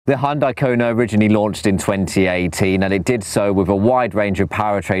The Hyundai Kona originally launched in 2018 and it did so with a wide range of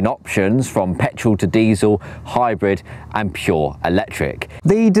powertrain options from petrol to diesel, hybrid and pure electric.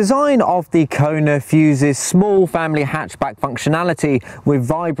 The design of the Kona fuses small family hatchback functionality with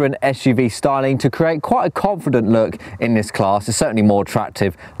vibrant SUV styling to create quite a confident look in this class. It's certainly more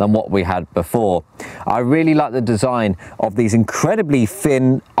attractive than what we had before. I really like the design of these incredibly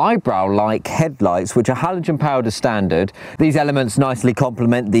thin eyebrow-like headlights, which are halogen powered as standard. These elements nicely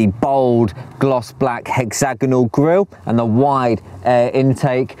complement the bold gloss black hexagonal grille and the wide air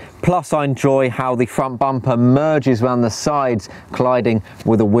intake. Plus I enjoy how the front bumper merges around the sides, colliding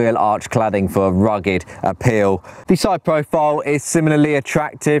with a wheel arch cladding for a rugged appeal. The side profile is similarly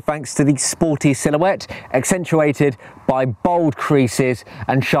attractive thanks to the sporty silhouette, accentuated by bold creases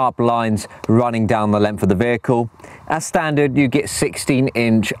and sharp lines running down the length of the vehicle. As standard, you get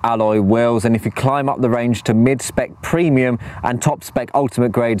 16-inch alloy wheels, and if you climb up the range to mid-spec premium and top-spec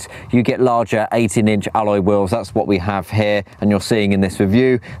ultimate grades, you get larger 18-inch alloy wheels. That's what we have here and you're seeing in this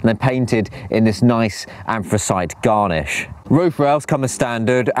review, and they're painted in this nice anthracite garnish. Roof rails come as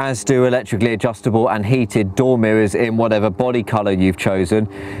standard, as do electrically adjustable and heated door mirrors in whatever body colour you've chosen.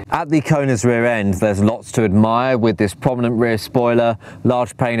 At the Kona's rear end, there's lots to admire with this prominent rear spoiler,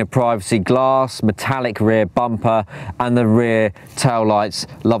 large pane of privacy glass, metallic rear bumper and the rear tail lights.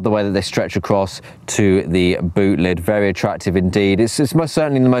 Love the way that they stretch across to the boot lid. Very attractive indeed. It's most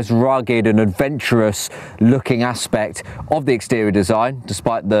certainly the most rugged and adventurous looking aspect of the exterior design,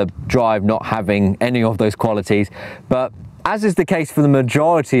 despite the drive not having any of those qualities. But as is the case for the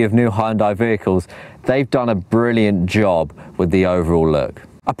majority of new Hyundai vehicles, they've done a brilliant job with the overall look.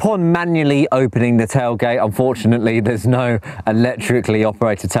 Upon manually opening the tailgate, unfortunately there's no electrically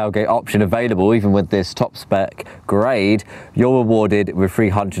operated tailgate option available. Even with this top spec grade, you're rewarded with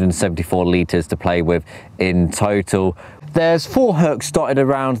 374 litres to play with in total. There's 4 hooks dotted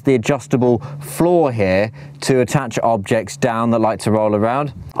around the adjustable floor here to attach objects down that like to roll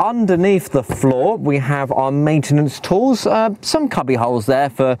around. Underneath the floor we have our maintenance tools, some cubby holes there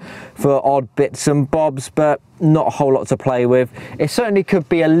for odd bits and bobs, but not a whole lot to play with. It certainly could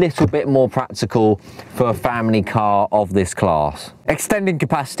be a little bit more practical for a family car of this class. Extending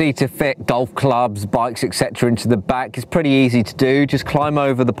capacity to fit golf clubs, bikes, etc. into the back is pretty easy to do. Just climb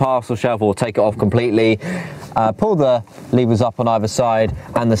over the parcel shelf or take it off completely, pull the levers up on either side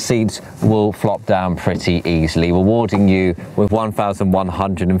and the seats will flop down pretty easily, rewarding you with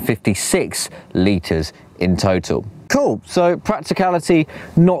 1,156 litres in total. Cool, so practicality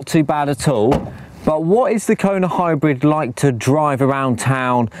not too bad at all. But what is the Kona Hybrid like to drive around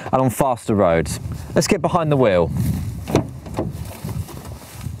town and on faster roads? Let's get behind the wheel.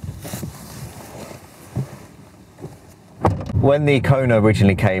 When the Kona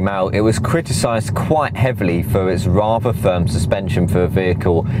originally came out, it was criticised quite heavily for its rather firm suspension for a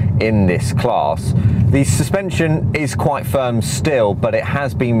vehicle in this class. The suspension is quite firm still, but it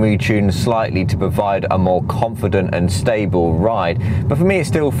has been retuned slightly to provide a more confident and stable ride. But for me, it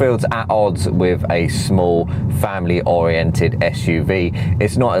still feels at odds with a small family-oriented SUV.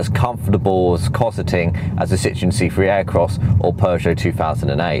 It's not as comfortable as cosseting as the Citroen C3 Aircross or Peugeot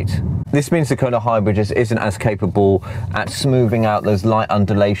 2008. This means the Kona Hybrid just isn't as capable at smoothing out those light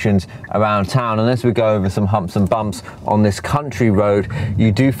undulations around town, and as we go over some humps and bumps on this country road,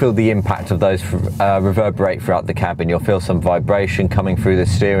 you do feel the impact of those reverberate throughout the cabin. You'll feel some vibration coming through the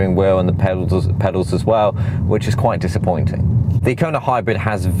steering wheel and the pedals as well, which is quite disappointing. The Kona Hybrid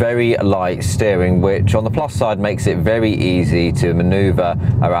has very light steering, which on the plus side makes it very easy to manoeuvre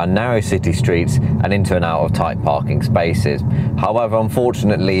around narrow city streets and into and out of tight parking spaces. However,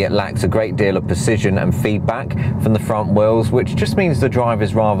 unfortunately, it lacks a great deal of precision and feedback from the front wheels, which just means the drive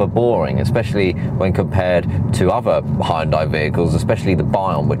is rather boring, especially when compared to other Hyundai vehicles, especially the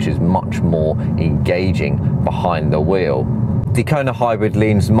Bion, which is much more engaging behind the wheel. The Kona Hybrid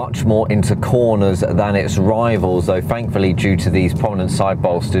leans much more into corners than its rivals, though thankfully due to these prominent side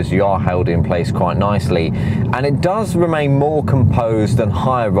bolsters you are held in place quite nicely, and it does remain more composed than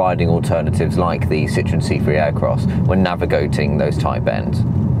higher riding alternatives like the Citroen C3 Aircross when navigating those tight bends.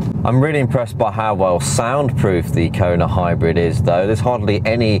 I'm really impressed by how well soundproof the Kona Hybrid is though. There's hardly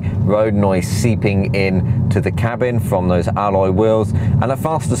any road noise seeping in to the cabin from those alloy wheels, and at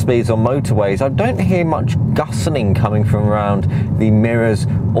faster speeds on motorways I don't hear much gussening coming from around the mirrors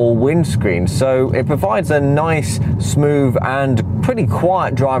or windscreen, so it provides a nice, smooth and pretty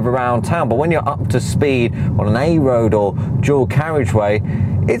quiet drive around town. But when you're up to speed on an A road or dual carriageway,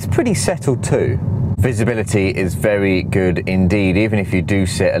 it's pretty settled too. Visibility is very good indeed, even if you do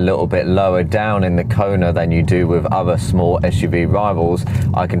sit a little bit lower down in the Kona than you do with other small SUV rivals.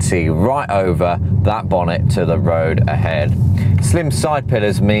 I can see right over that bonnet to the road ahead. Slim side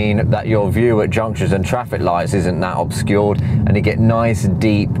pillars mean that your view at junctions and traffic lights isn't that obscured, and you get nice,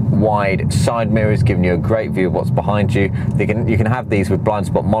 deep, wide side mirrors giving you a great view of what's behind you. You can have these with blind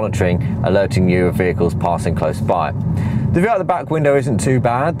spot monitoring, alerting you of vehicles passing close by. The view out the back window isn't too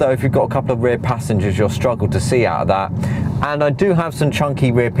bad, though if you've got a couple of rear passengers you'll struggle to see out of that. And I do have some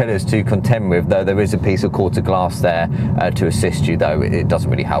chunky rear pillars to contend with, though there is a piece of quarter glass there to assist you, though it doesn't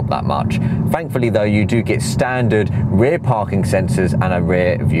really help that much. Thankfully though, you do get standard rear parking sensors and a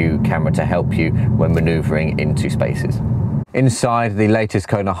rear view camera to help you when manoeuvring into spaces. Inside, the latest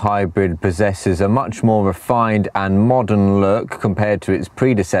Kona Hybrid possesses a much more refined and modern look compared to its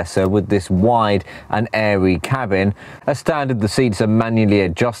predecessor, with this wide and airy cabin. As standard, the seats are manually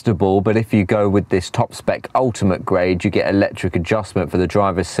adjustable, but if you go with this top spec ultimate grade, you get electric adjustment for the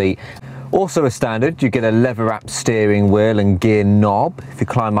driver's seat. Also as standard, you get a leather-wrapped steering wheel and gear knob. If you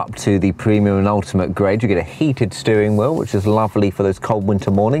climb up to the premium and ultimate grade, you get a heated steering wheel, which is lovely for those cold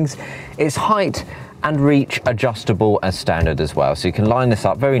winter mornings. It's height and reach adjustable as standard as well, so you can line this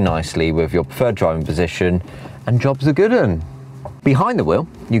up very nicely with your preferred driving position, and jobs are good 'un. Behind the wheel,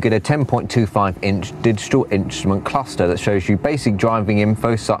 you get a 10.25-inch digital instrument cluster that shows you basic driving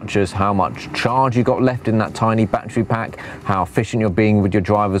info, such as how much charge you got left in that tiny battery pack, how efficient you're being with your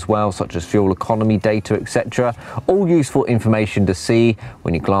drive as well, such as fuel economy data, etc. All useful information to see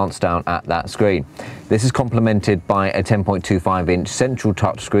when you glance down at that screen. This is complemented by a 10.25-inch central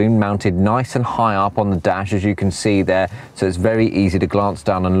touchscreen mounted nice and high up on the dash, as you can see there, so it's very easy to glance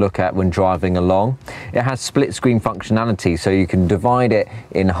down and look at when driving along. It has split screen functionality, so you can divide it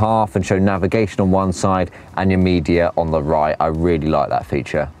in half and show navigation on one side and your media on the right. I really like that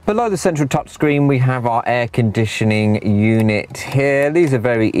feature. Below the central touchscreen, we have our air conditioning unit here. These are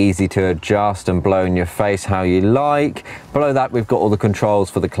very easy to adjust and blow in your face how you like. Below that, we've got all the controls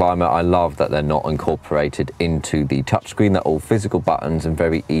for the climate. I love that they're not incorporated into the touchscreen. They're all physical buttons and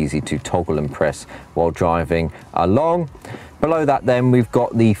very easy to toggle and press while driving along. Below that then, we've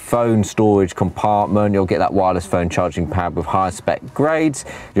got the phone storage compartment. You'll get that wireless phone charging pad with higher spec grades.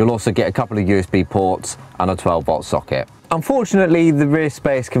 You'll also get a couple of USB ports and a 12-volt socket. Unfortunately, the rear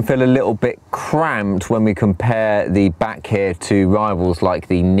space can feel a little bit cramped when we compare the back here to rivals like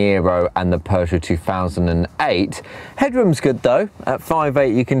the Niro and the Peugeot 2008. Headroom's good though. At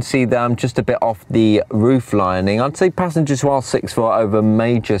 5'8", you can see that I'm just a bit off the roof lining. I'd say passengers who are 6 foot over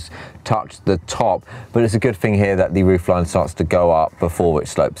may just touch the top, but it's a good thing here that the roof line starts to go up before it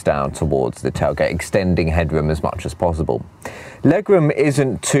slopes down towards the tailgate, extending headroom as much as possible. Legroom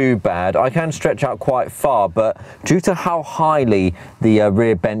isn't too bad. I can stretch out quite far, but due to how highly the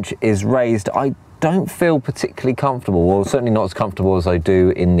rear bench is raised, I don't feel particularly comfortable. Well, certainly not as comfortable as I do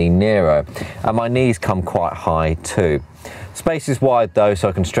in the Niro. And my knees come quite high too. Space is wide though, so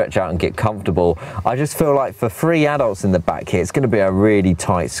I can stretch out and get comfortable. I just feel like for 3 adults in the back here, it's going to be a really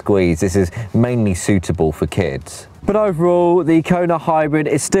tight squeeze. This is mainly suitable for kids. But overall, the Kona Hybrid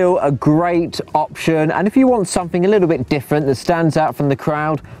is still a great option, and if you want something a little bit different that stands out from the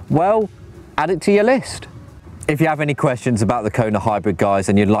crowd, well, add it to your list. If you have any questions about the Kona Hybrid, guys,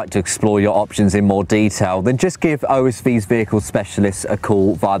 and you'd like to explore your options in more detail, then just give OSV's vehicle specialists a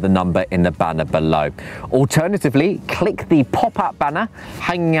call via the number in the banner below. Alternatively, click the pop-up banner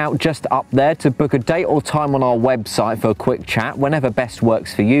hanging out just up there to book a date or time on our website for a quick chat, whenever best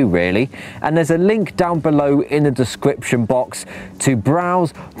works for you, really. And there's a link down below in the description box to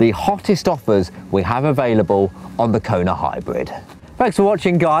browse the hottest offers we have available on the Kona Hybrid. Thanks for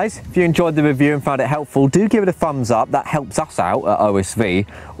watching, guys. If you enjoyed the review and found it helpful, do give it a thumbs up. That helps us out at OSV.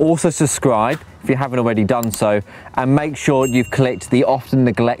 Also subscribe if you haven't already done so, and make sure you've clicked the often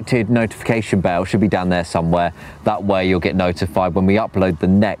neglected notification bell. Should be down there somewhere. That way you'll get notified when we upload the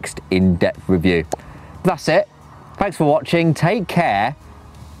next in-depth review. That's it. Thanks for watching. Take care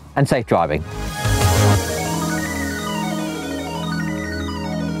and safe driving.